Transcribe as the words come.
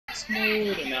beast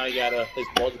mode, and now he got his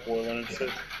blood boiling and shit.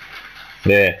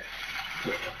 Yeah.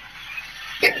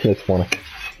 That's funny.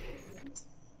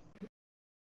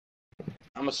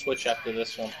 I'm gonna switch after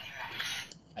this one.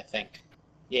 I think.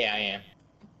 Yeah, I am.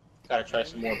 Gotta try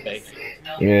some more bait.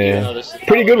 Yeah.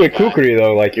 Pretty good with Kukri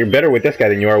though. Like you're better with this guy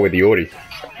than you are with Yori.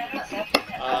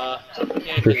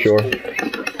 Yeah, for sure. Cool.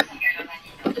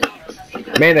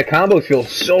 Man, the combos feel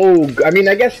so. I mean,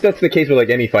 I guess that's the case with like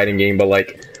any fighting game, but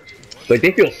like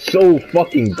they feel so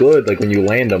fucking good. Like when you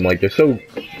land them, like they're so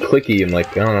clicky and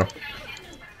like I don't know,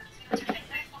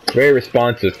 very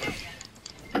responsive.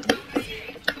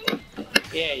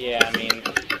 Yeah. I mean,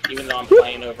 even though I'm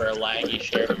playing over a laggy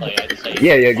share play, I'd say.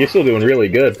 Yeah, you're still doing really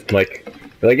good. Like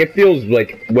it feels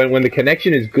like when the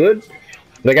connection is good.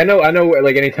 Like I know.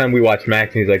 Like anytime we watch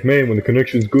Max, and he's like, man, when the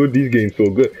connection's good, these games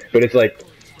feel good. But it's like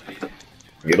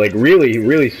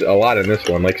really a lot in this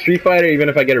one. Like Street Fighter, even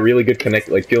if I get a really good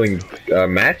feeling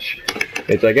match,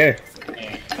 it's like, eh.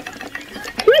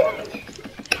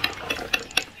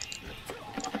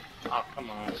 Oh, come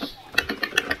on.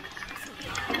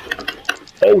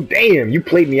 Oh damn, you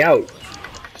played me out.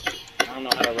 I don't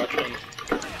know how to rush in.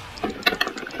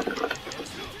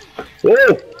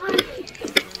 Whoa!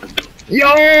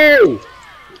 Yo!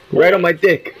 Right on my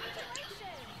dick.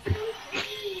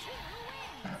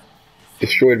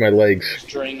 Destroyed my legs.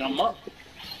 String them up.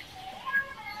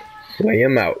 Lay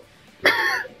him out.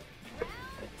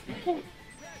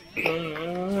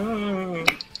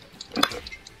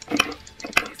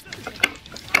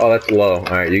 Oh, that's low.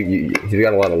 Alright, he's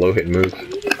got a lot of low hit moves.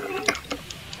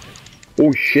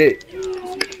 Oh shit.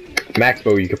 Max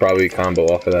bow, you could probably combo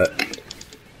off of that.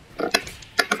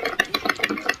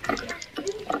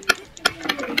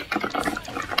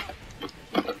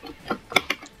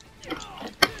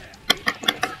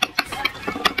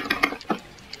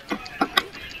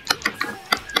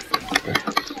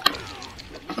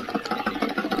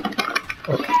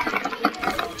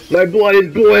 My blood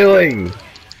is boiling!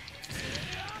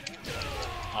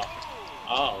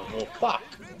 Oh, well, fuck.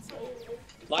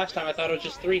 Last time I thought it was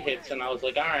just 3 hits, and I was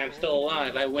like, alright, I'm still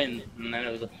alive, I win. And then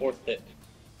it was a 4th hit.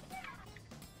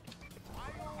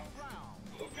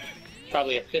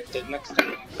 Probably a 5th hit next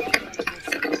time.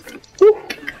 Woo.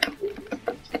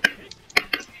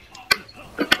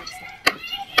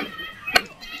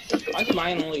 Why does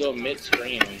mine only go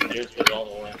mid-screen and yours goes all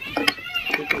the way?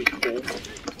 Pretty cool.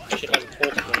 I should have a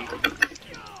full screen.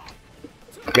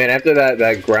 Man, after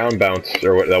that ground bounce,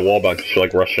 or what, that wall bounce, you should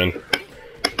like rush in.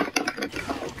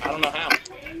 I don't know how.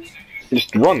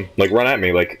 Just run, like run at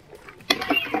me, like.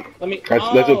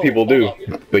 That's what people do.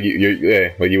 Like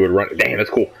like you would run. Damn, that's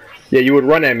cool. Yeah, you would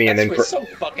run at me and then. That's so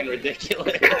fucking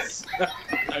ridiculous.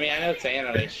 I mean, I know it's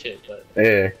anime shit, but.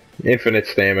 Yeah, infinite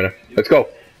stamina. Let's go.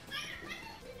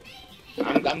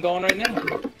 I'm going right now.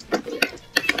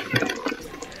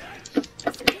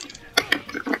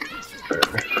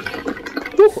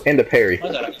 Woo, and a parry.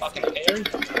 Was that a fucking parry?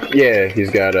 Yeah, he's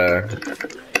got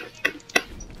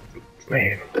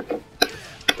man.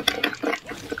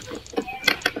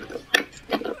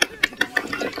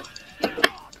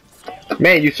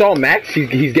 Man, you saw Max?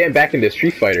 He's getting back into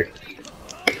Street Fighter.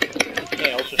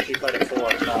 Yeah, also Street Fighter 4.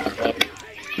 I saw him.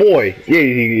 Boy,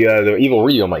 yeah, the Evil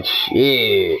Ryu. I'm like,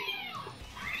 shit.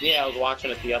 Yeah, I was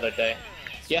watching it the other day.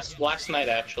 Yes, last night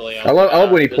actually. I love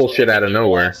when he pulls shit out of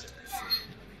nowhere.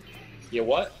 You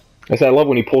what? I said I love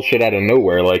when he pulls shit out of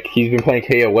nowhere. Like he's been playing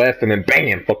KOF and then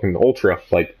bam, fucking Ultra.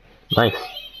 Like, nice.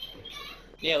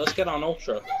 Yeah, let's get on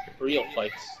Ultra. Real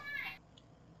fights.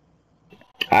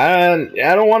 I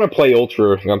don't want to play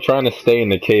Ultra. I'm trying to stay in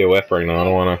the KOF right now. I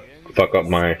don't want to fuck up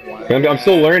my. I'm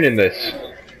still learning this.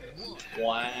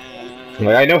 Wow.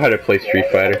 Like I know how to play Street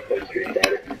Fighter.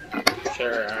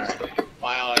 Sure. Alright.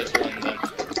 Why always win then?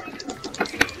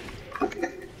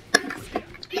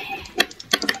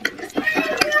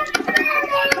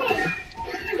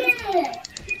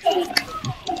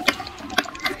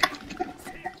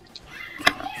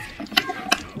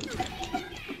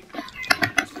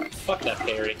 Fuck that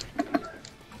parry.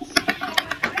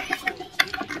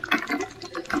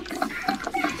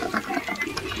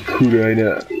 Who do I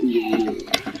know?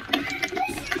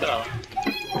 Oh.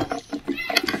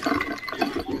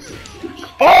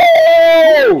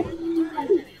 Oh!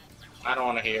 I don't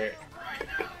want to hear it.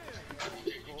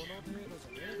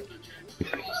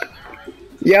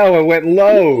 Yo, it went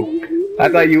low. I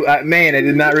thought you, man, I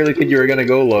did not really think you were gonna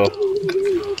go low.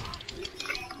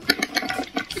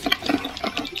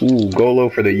 Ooh, go low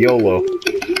for the YOLO.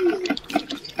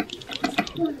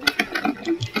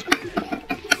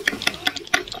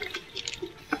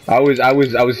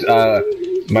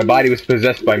 My body was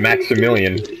possessed by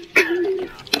Maximilian.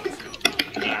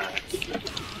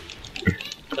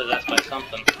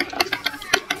 something.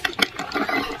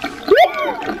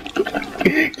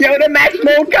 Yo, the match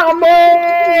mode combo!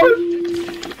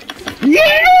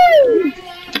 Yeah!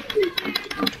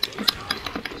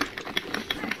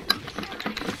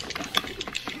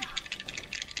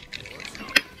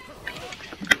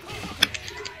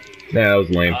 Nah, that was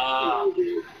lame.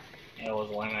 Yeah, it was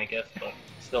lame, I guess, but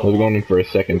still. I was going in for a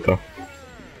second, though.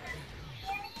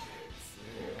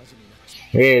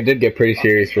 Yeah, it did get pretty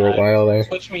serious for a while there.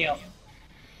 Switch me up.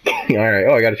 Alright,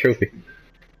 oh, I got a trophy.